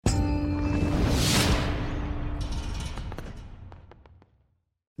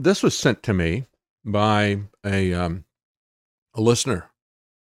this was sent to me by a listener.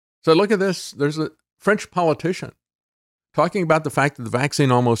 So look at this. There's a French politician talking about the fact that the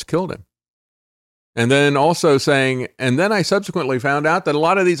vaccine almost killed him. And then also saying, and then I subsequently found out that a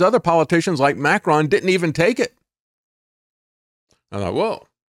lot of these other politicians like Macron didn't even take it. I thought, whoa,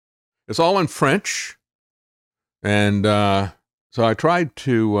 it's all in French. And so I tried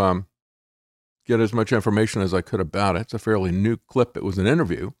to get as much information as I could about it. It's a fairly new clip. It was an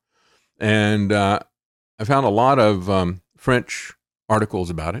interview. And I found a lot of French articles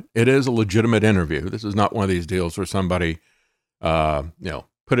about it. It is a legitimate interview. This is not one of these deals where somebody,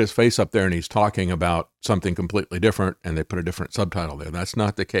 put his face up there and he's talking about something completely different and they put a different subtitle there. That's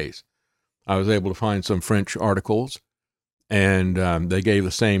not the case. I was able to find some French articles and they gave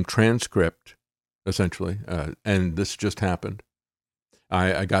the same transcript, essentially, and this just happened.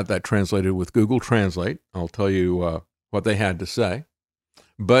 I got that translated with Google Translate. I'll tell you what they had to say.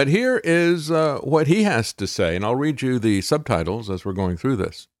 But here is what he has to say, and I'll read you the subtitles as we're going through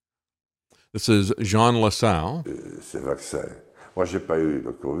this. This is Jean Lassalle.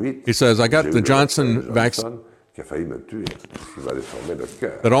 He says, I got the Johnson vaccine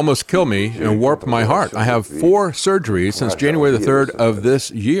that almost killed me and warped my heart. I have 4 surgeries since January the 3rd of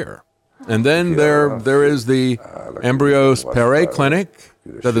this year. And then there is the Embryos Perret Clinic,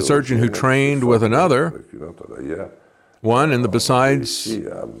 the surgeon who trained with another one, and besides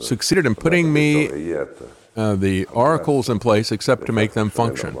succeeded in putting me the oracles in place except to make them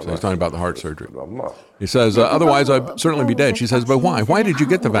function. So he's talking about the heart surgery. He says, otherwise I'd certainly be dead. She says, but why? Why did you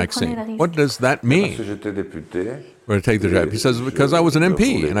get the vaccine? What does that mean? Or to take the jab? He says, because I was an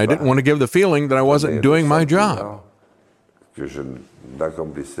MP and I didn't want to give the feeling that I wasn't doing my job.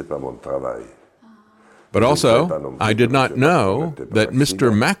 But also, I did not know that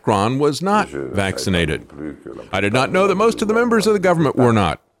Mr. Macron was not vaccinated. I did not know that most of the members of the government were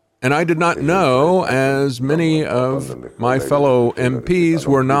not. And I did not know as many of my fellow MPs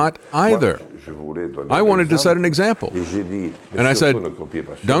were not either. I wanted to set an example. And I said,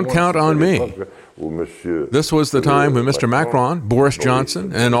 don't count on me. This was the time when Mr. Macron, Boris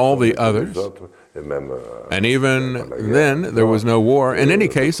Johnson, and all the others, and even then, there was no war. In any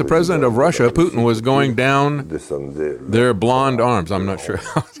case, the president of Russia, Putin, was going down their blonde arms. I'm not sure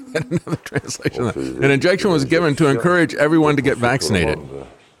how to get another translation of that. An injection was given to encourage everyone to get vaccinated.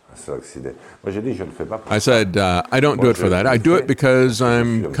 I said, I don't do it for that. I do it because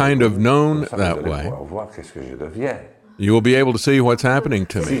I'm kind of known that way. You will be able to see what's happening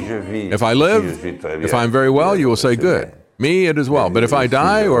to me. If I live, if I'm very well, you will say, good. Me, it is well. But if I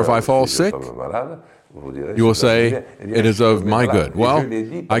die or if I fall sick, you will say, it is of my good. Well,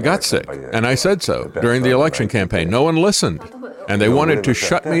 I got sick, and I said so during the election campaign. No one listened, and they wanted to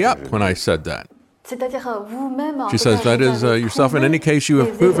shut me up when I said that. She says, that is yourself. In any case, you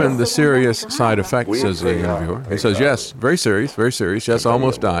have proven the serious side effects, says the interviewer. He says, yes, very serious, very serious. Yes, I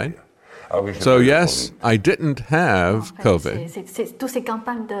almost died. So yes, I didn't have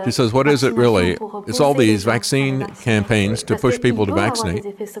COVID. She says, what is it really? It's all these vaccine campaigns to push people to vaccinate.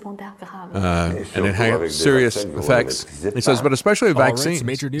 And it has serious effects. He says, but especially vaccines,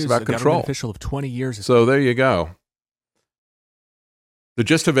 it's about control. So there you go. The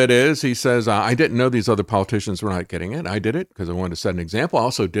gist of it is, he says, I didn't know these other politicians were not getting it. I did it because I wanted to set an example. I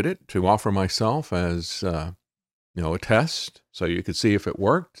also did it to offer myself as a test, so you could see if it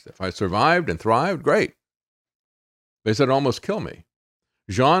worked. If I survived and thrived, great. They said it almost killed me.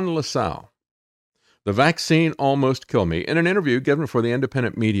 Jean Lassalle, the vaccine almost killed me. In an interview given for the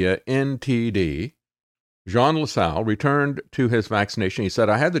independent media NTD, Jean Lassalle returned to his vaccination. He said,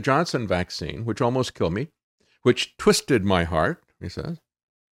 I had the Johnson vaccine, which almost killed me, which twisted my heart, he says.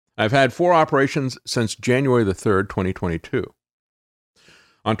 I've had 4 operations since January the 3rd, 2022.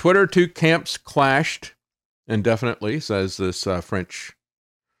 On Twitter, 2 camps clashed indefinitely, says this French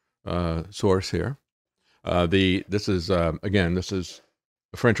source here. This is a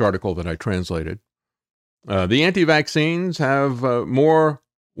French article that I translated. The anti-vaccines have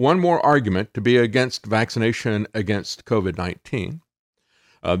one more argument to be against vaccination against COVID-19.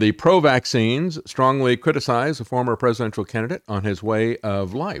 The pro-vaccines strongly criticize the former presidential candidate on his way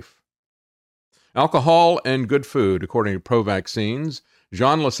of life. Alcohol and good food, according to pro-vaccines.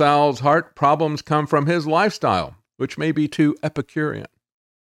 Jean Lassalle's heart problems come from his lifestyle, which may be too Epicurean.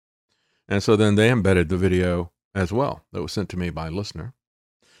 And so then they embedded the video as well that was sent to me by a listener.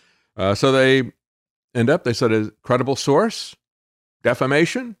 So they said a credible source,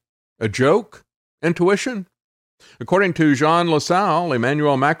 defamation, a joke, intuition. According to Jean Lassalle,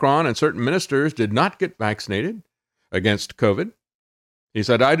 Emmanuel Macron and certain ministers did not get vaccinated against COVID. He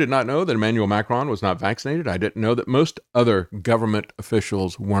said, I did not know that Emmanuel Macron was not vaccinated. I didn't know that most other government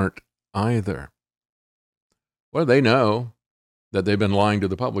officials weren't either. Well, they know that they've been lying to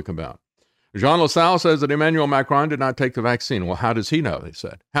the public about. Jean Lassalle says that Emmanuel Macron did not take the vaccine. Well, how does he know? They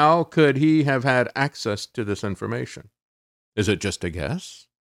said. How could he have had access to this information? Is it just a guess?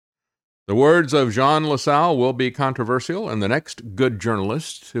 The words of Jean Lassalle will be controversial, and the next good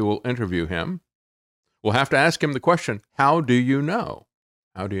journalist who will interview him will have to ask him the question, how do you know?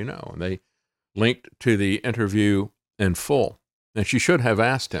 How do you know? And they linked to the interview in full. And she should have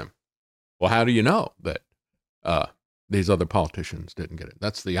asked him, well, how do you know that these other politicians didn't get it?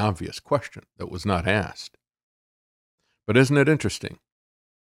 That's the obvious question that was not asked. But isn't it interesting?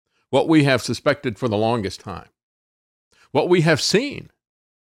 What we have suspected for the longest time, what we have seen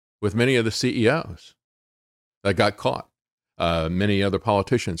with many of the CEOs that got caught, many other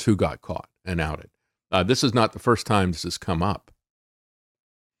politicians who got caught and outed. This is not the first time this has come up.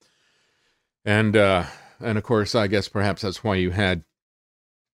 And of course, I guess perhaps that's why you had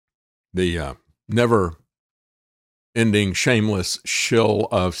the never-ending shameless shill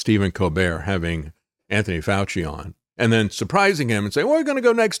of Stephen Colbert having Anthony Fauci on, and then surprising him and saying, well, we're going to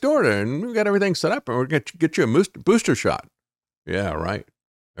go next door and we've got everything set up and we're going to get you a booster shot. Yeah, right.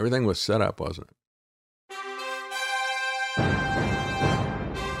 Everything was set up, wasn't it?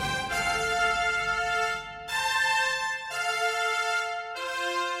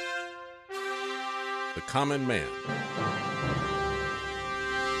 The common man.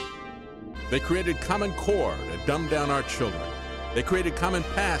 They created Common Core to dumb down our children. They created Common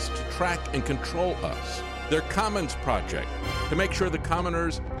Pass to track and control us. Their Commons Project to make sure the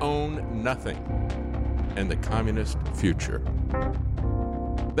commoners own nothing. And the communist future.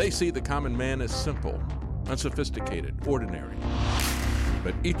 They see the common man as simple, unsophisticated, ordinary.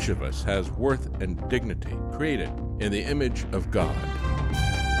 But each of us has worth and dignity created in the image of God.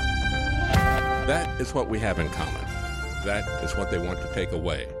 That is what we have in common. That is what they want to take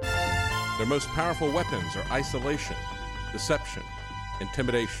away. Their most powerful weapons are isolation, deception,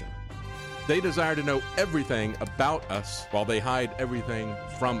 intimidation. They desire to know everything about us while they hide everything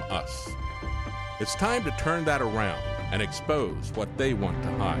from us. It's time to turn that around and expose what they want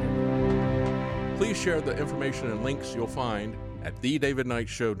to hide. Please share the information and links you'll find at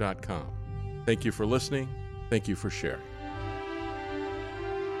thedavidknightshow.com. Thank you for listening. Thank you for sharing.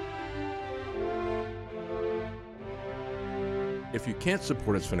 If you can't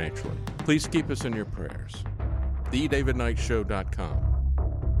support us financially, please keep us in your prayers. thedavidknightshow.com.